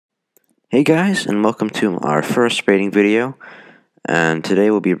Hey guys, and welcome to our first rating video, and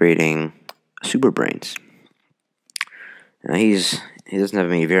today we'll be rating Super Brainz. Now he doesn't have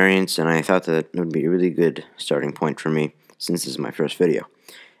any variants, and I thought that it would be a really good starting point for me since this is my first video.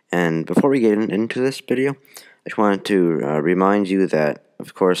 And before we get into this video, I just wanted to remind you that,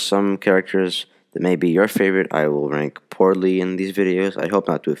 of course, some characters that may be your favorite I will rank poorly in these videos. I hope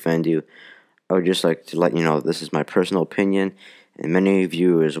not to offend you. I would just like to let you know that this is my personal opinion, and many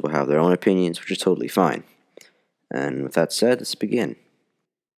viewers will have their own opinions, which is totally fine. And with that said, let's begin.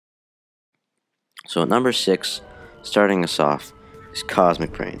 So at number 6, starting us off, is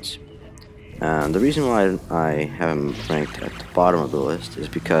Cosmic Brainz. The reason why I have him ranked at the bottom of the list is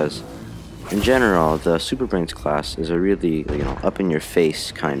because, in general, the Super Brainz class is a really,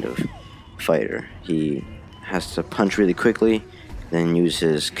 up-in-your-face kind of fighter. He has to punch really quickly, then use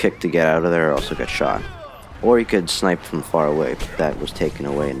his kick to get out of there, or also get shot. Or he could snipe from far away, but that was taken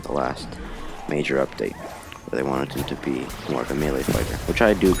away in the last major update, where they wanted him to be more of a melee fighter, which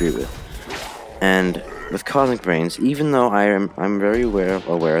I do agree with. And with Cosmic Brainz, even though I'm very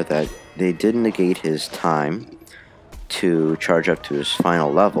aware that they did negate his time to charge up to his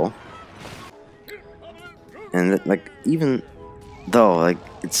final level, and that, even though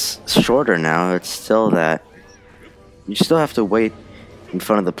it's shorter now, it's still that you still have to wait in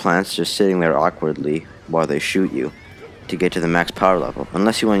front of the plants, just sitting there awkwardly while they shoot you to get to the max power level,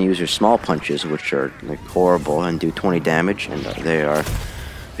 unless you want to use your small punches, which are horrible and do 20 damage, and they are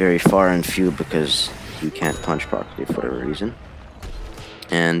very far and few because you can't punch properly for whatever reason.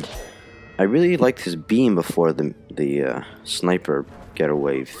 And I really liked his beam before the sniper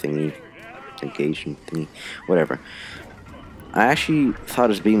getaway thingy, engagement thingy, whatever. I actually thought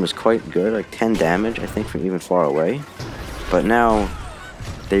his beam was quite good, like 10 damage, I think, from even far away. But now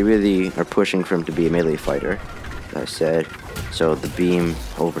they really are pushing for him to be a melee fighter, as I said, so the beam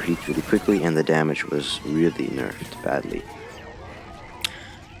overheats really quickly and the damage was really nerfed badly.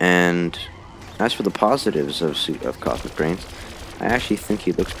 And as for the positives of Cosmic Brainz, I actually think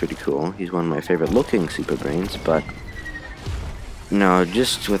he looks pretty cool. He's one of my favorite looking Super Brainz, but no,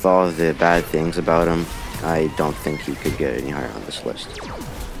 just with all of the bad things about him, I don't think he could get any higher on this list.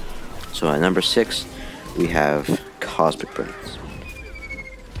 So at number 6, we have Cosmic Brainz.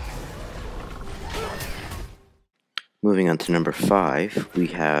 Moving on to number 5, we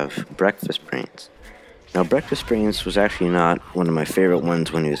have Breakfast Brainz. Now, Breakfast Brainz was actually not one of my favorite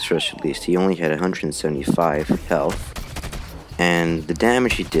ones when he was first released. He only had 175 health, and the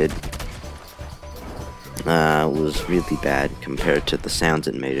damage he did was really bad compared to the sounds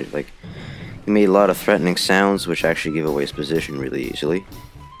it made. He made a lot of threatening sounds, which actually give away his position really easily.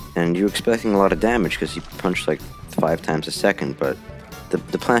 And you're expecting a lot of damage because he punched 5 times a second, but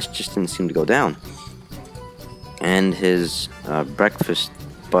the plants just didn't seem to go down. And his breakfast,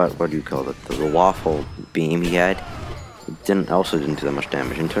 the waffle beam he had, also didn't do that much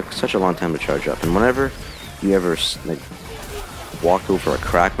damage, and took such a long time to charge up. And whenever you ever walked over a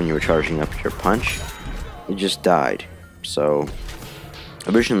crack when you were charging up your punch, it just died. So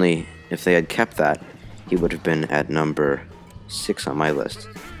originally, if they had kept that, he would have been at number 6 on my list.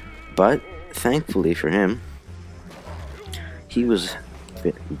 But thankfully for him, he was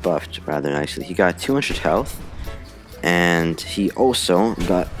buffed rather nicely. He got 200 health, and he also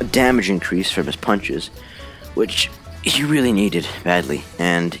got a damage increase from his punches, which he really needed badly.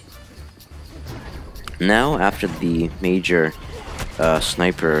 And now, after the major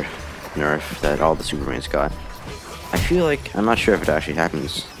sniper nerf that all the Super Brainz got, I feel like, I'm not sure if it actually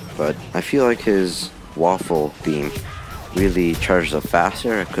happens, but I feel like his waffle beam really charges up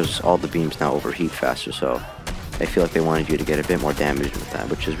faster because all the beams now overheat faster. So I feel like they wanted you to get a bit more damage with that,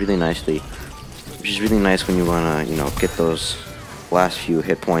 which is really nice when you want to, get those last few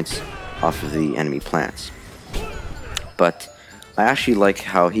hit points off of the enemy plants. But I actually like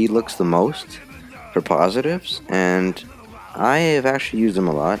how he looks the most for positives, and I have actually used him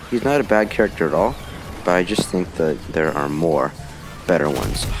a lot. He's not a bad character at all, but I just think that there are more better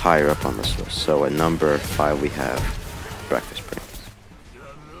ones higher up on this list. So at number 5, we have Breakfast Brainz.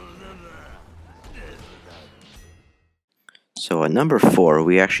 So at number 4,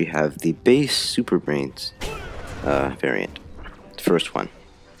 we actually have the base Super Brainz variant, the first one.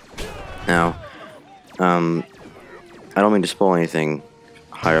 Now, I don't mean to spoil anything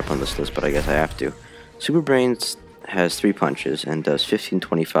higher up on this list, but I guess I have to. Super Brainz has 3 punches and does 15,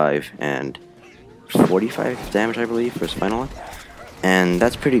 25, and 45 damage, I believe, for his final one. And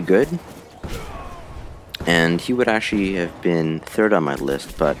that's pretty good. And he would actually have been 3rd on my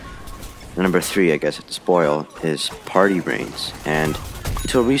list, but number 3, I guess, to spoil, is Party Brainz. And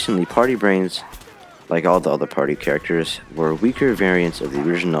until recently, Party Brainz, like all the other party characters, were weaker variants of the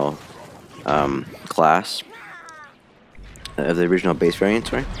original class of the original base variant,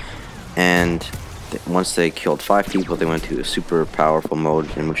 sorry. And once they killed 5 people, they went to a super powerful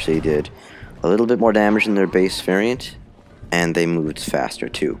mode in which they did a little bit more damage than their base variant, and they moved faster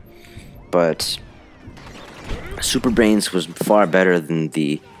too. But Super Brainz was far better than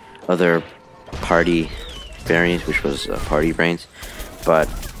the other party variant, which was Party Brainz. But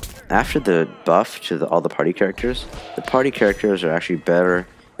after the buff to all the party characters, the party characters are actually better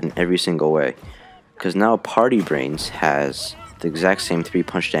in every single way. Because now Party Brainz has the exact same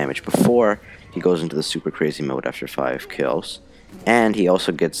 3-punch damage before he goes into the super crazy mode after 5 kills. And he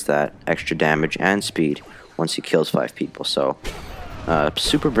also gets that extra damage and speed once he kills 5 people. So,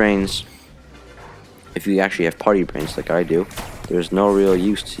 Super Brainz, if you actually have Party Brainz like I do, there's no real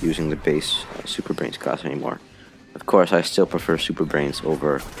use to using the base Super Brainz class anymore. Of course, I still prefer Super Brainz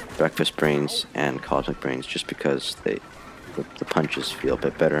over Breakfast Brainz and Cosmic Brainz just because the punches feel a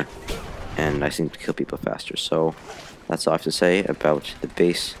bit better and I seem to kill people faster. So that's all I have to say about the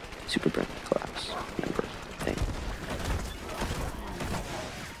base Super Brainz class member thing.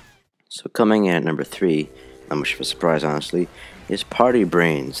 So coming in at number 3, not much of a surprise honestly, is Party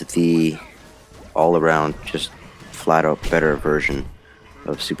Brainz, the all-around just flat-out better version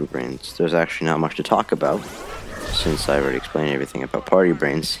of Super Brainz. There's actually not much to talk about, since I already explained everything about Party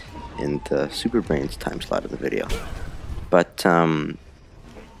Brainz in the Super Brainz time slot of the video. But,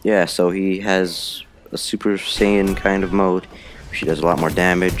 yeah, so he has a Super Saiyan kind of mode, which he does a lot more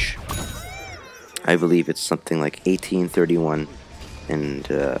damage. I believe it's something like 18, 31, and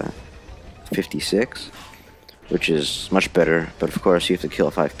 56, which is much better, but of course you have to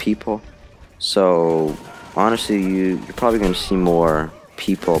kill 5 people. So, honestly, you're probably going to see more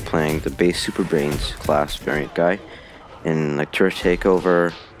people playing the base Super Brainz class variant guy in like Turret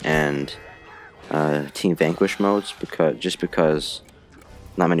Takeover and Team Vanquish modes, because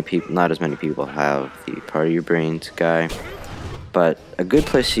not as many people have the Party Brainz guy. But a good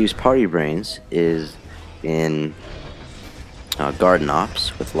place to use Party Brainz is in Garden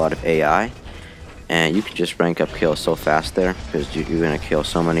Ops with a lot of AI, and you can just rank up kills so fast there because you're gonna kill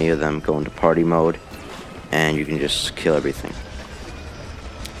so many of them, go into party mode, and you can just kill everything.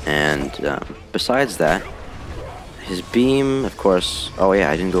 And besides that, his beam, of course. Oh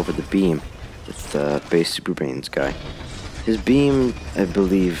yeah, I didn't go over the beam with the base Super Brainz guy. His beam, I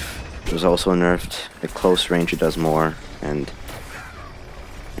believe, was also nerfed. At close range it does more, and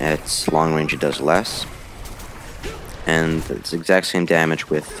at long range it does less. And it's the exact same damage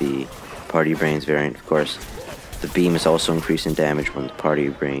with the Party Brainz variant, of course. The beam is also increasing damage when the Party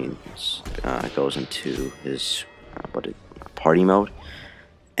Brainz goes into his party mode,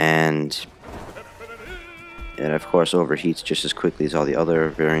 and it of course overheats just as quickly as all the other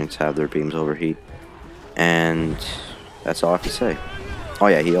variants have their beams overheat. And that's all I have to say. Oh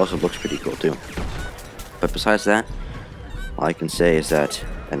yeah, he also looks pretty cool too. But besides that, all I can say is that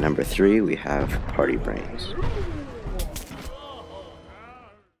at number 3 we have Party Brainz.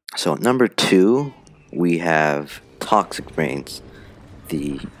 So at number 2 we have Toxic Brainz,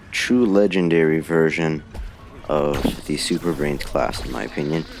 the true legendary version of the Super Brainz class in my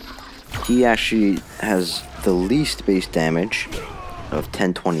opinion. He actually has the least base damage of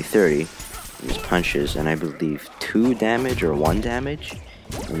 10, 20, 30 in his punches, and I believe 2 damage or 1 damage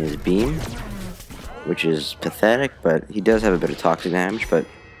in his beam, which is pathetic, but he does have a bit of toxic damage. But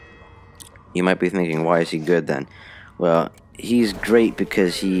you might be thinking, why is he good then? Well, he's great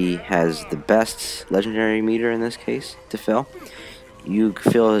because he has the best legendary meter in this case to fill. You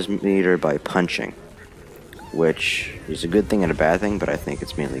fill his meter by punching, which is a good thing and a bad thing, but I think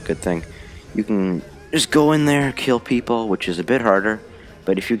it's mainly a good thing. You can just go in there, kill people, which is a bit harder,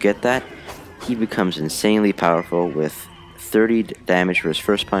 but if you get that, he becomes insanely powerful with 30 damage for his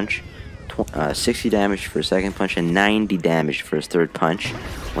first punch, 60 damage for his second punch, and 90 damage for his third punch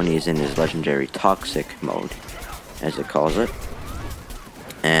when he's in his legendary toxic mode, as it calls it.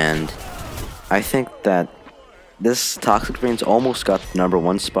 And I think that this Toxic Brainz almost got the number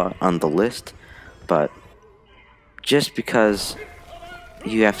 1 spot on the list, but just because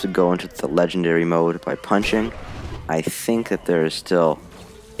you have to go into the legendary mode by punching, I think that there is still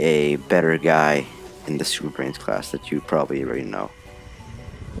a better guy in the Super Brainz class that you probably already know,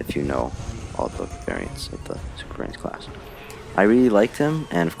 if you know all the variants of the Super Brainz class. I really liked him,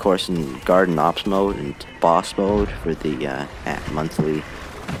 and of course in Garden Ops mode and Boss mode for the monthly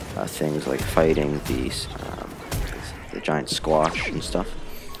things like fighting the giant squash and stuff.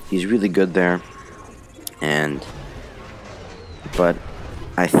 He's really good there, but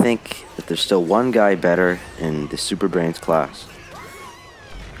I think that there's still one guy better in the Super Brainz class,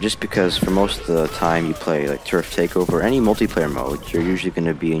 just because for most of the time you play like Turf Takeover, any multiplayer mode, you're usually going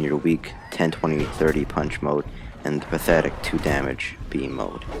to be in your weak 10, 20, 30 punch mode and the pathetic 2 damage beam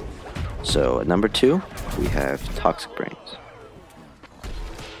mode. So at number 2, we have Toxic Brainz.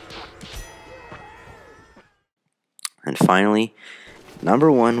 And finally,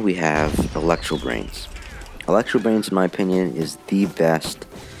 number 1, we have Electro Brainz. Electro Brainz, in my opinion, is the best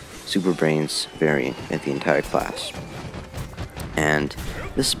Super Brainz variant in the entire class. And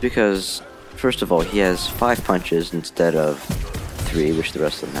this is because, first of all, he has 5 punches instead of 3, which the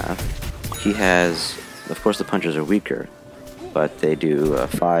rest of them have. He has, of course the punches are weaker, but they do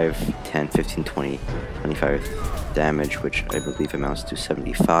 5, 10, 15, 20, 25 damage, which I believe amounts to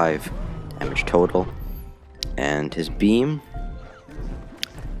 75 damage total. And his beam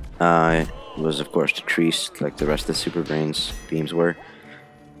was of course decreased like the rest of the Super Brainz beams were,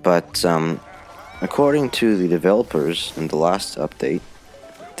 but according to the developers in the last update,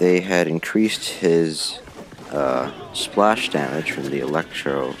 they had increased his splash damage from the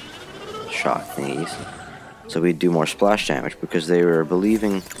electro shot thingies, so he'd do more splash damage because they were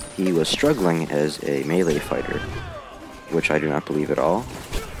believing he was struggling as a melee fighter, which I do not believe at all,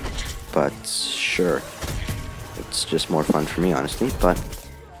 but sure, it's just more fun for me honestly. But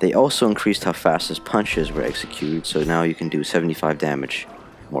they also increased how fast his punches were executed, so now you can do 75 damage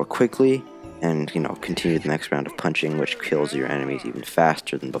more quickly and, you know, continue the next round of punching, which kills your enemies even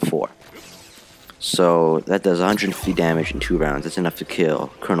faster than before. So that does 150 damage in 2 rounds. That's enough to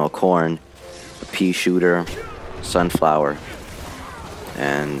kill Colonel Corn, a pea shooter, Sunflower,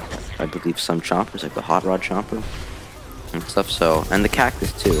 and I believe some chompers like the Hot Rod Chomper and stuff. So, and the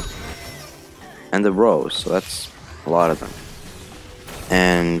Cactus too, and the Rose. So that's a lot of them.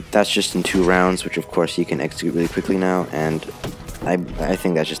 And that's just in 2 rounds, which of course he can execute really quickly now, and I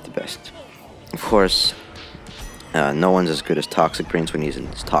think that's just the best. Of course, no one's as good as Toxic Brainz when he's in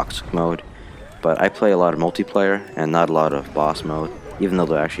his toxic mode, but I play a lot of multiplayer and not a lot of boss mode, even though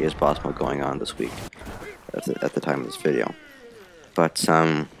there actually is boss mode going on this week at the time of this video. But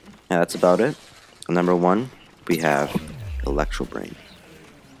yeah, that's about it. Number 1, we have Electro Brainz.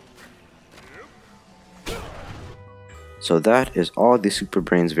 So that is all the Super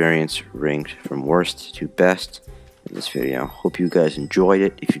Brainz variants ranked from worst to best in this video. Hope you guys enjoyed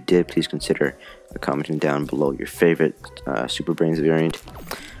it. If you did, please consider commenting down below your favorite Super Brainz variant.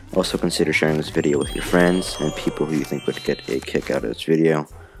 Also consider sharing this video with your friends and people who you think would get a kick out of this video.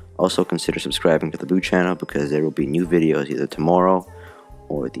 Also consider subscribing to the Boo channel because there will be new videos either tomorrow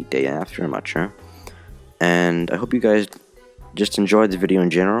or the day after, I'm not sure. And I hope you guys just enjoyed the video in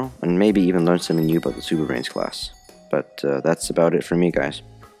general and maybe even learned something new about the Super Brainz class. But that's about it for me, guys.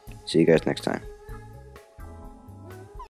 See you guys next time.